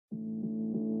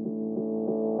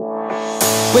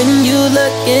When you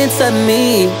look into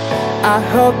me, I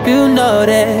hope you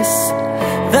notice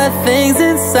the things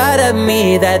inside of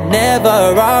me that never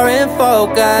are in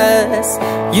focus.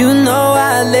 You know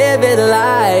I live it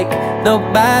like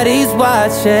nobody's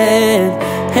watching.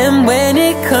 And when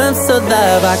it comes to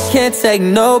love, I can't take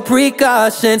no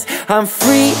precautions. I'm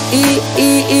free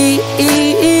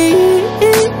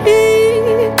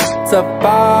to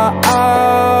fall,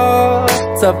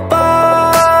 to fall.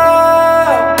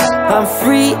 I'm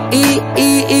free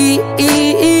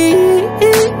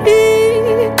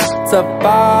to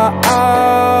fall,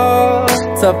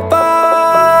 to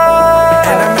fall.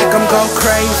 And I make them go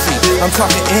crazy, I'm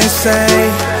talking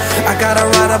insane. I got a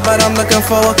rider, but I'm looking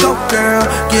for a go girl.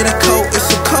 Get a coat,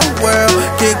 it's a cold world.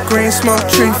 Get green, smoke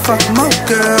tree, fuck more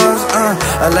girls.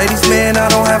 A ladies man, I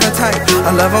don't have a type.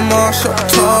 I love them all, short,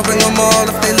 tall, bring them all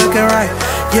if they looking right.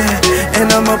 Yeah,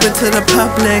 and I'm open to the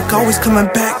public, always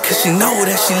coming back, cause she know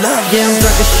that she love me. Yeah, I'm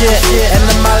drunk as shit, and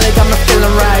the Molly got me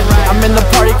feeling right. I'm in the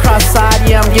party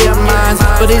cross-side, yeah, I'm getting mine.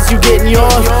 But is you getting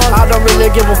yours? I don't really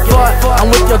give a fuck.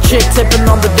 I'm with your chick tipping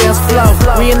on the dance floor.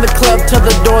 We in the club till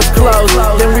the doors close.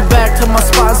 Then we back to my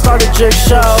spot and start a jig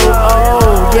show.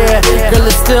 Oh, yeah,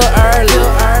 girl, it's still early.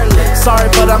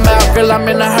 Sorry, but I'm out, girl, I'm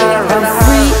in a hurry. I'm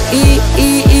free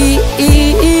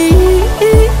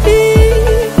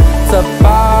to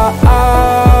fall,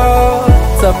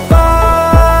 to fall.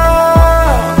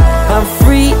 I'm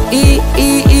free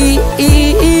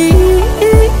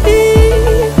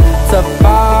to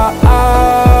fall,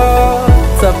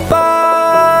 to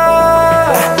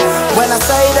fall. When I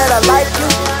say that I like you,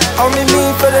 only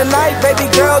mean for the night,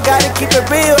 baby girl, gotta keep it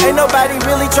real. Ain't nobody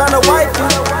really tryna wipe you.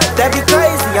 That'd be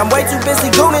crazy, I'm way too busy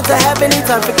gooning to have any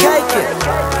time for caking.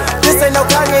 This ain't no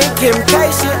Kanye and Kim K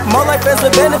shit. More like friends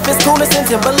with benefits, coolness and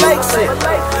Timberlake shit.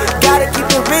 Gotta keep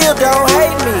it real, don't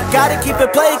hate me. Gotta keep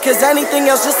it played, cause anything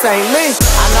else just ain't me.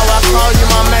 I know I call you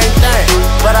my main thing,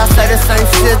 but I say the same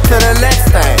shit to the next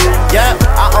thing. Yep,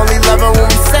 I only love her when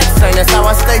we sexting. That's how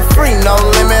I stay free, no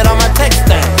limit on my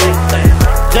texting.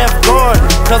 Jeff Gordon,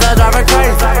 cause I drive her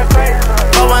crazy.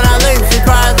 But when I leave, she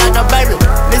cries like a baby.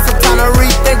 Need some time to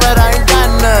rethink, but I ain't got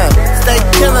none. Stay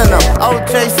killing them,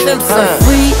 O.J. Simpson. I'm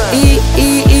free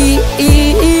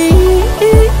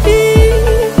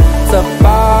to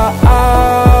fall,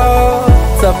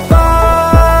 to fall.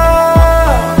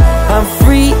 I'm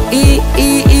free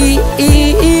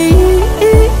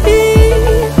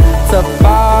to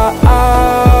fall,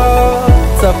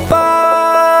 to fall.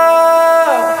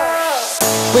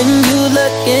 When you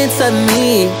look into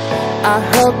me, I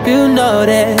hope you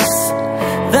notice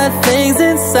the things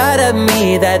inside of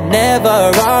me that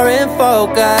never are in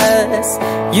focus.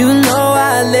 You know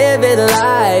I live it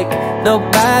like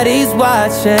nobody's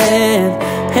watching.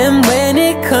 And when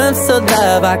it comes to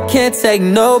love, I can't take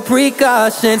no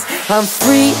precautions. I'm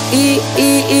free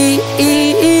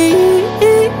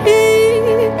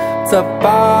to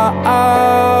fall,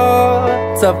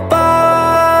 to fall.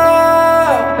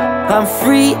 I'm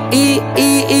free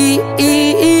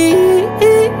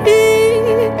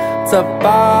to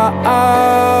fall,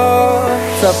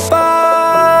 to fall.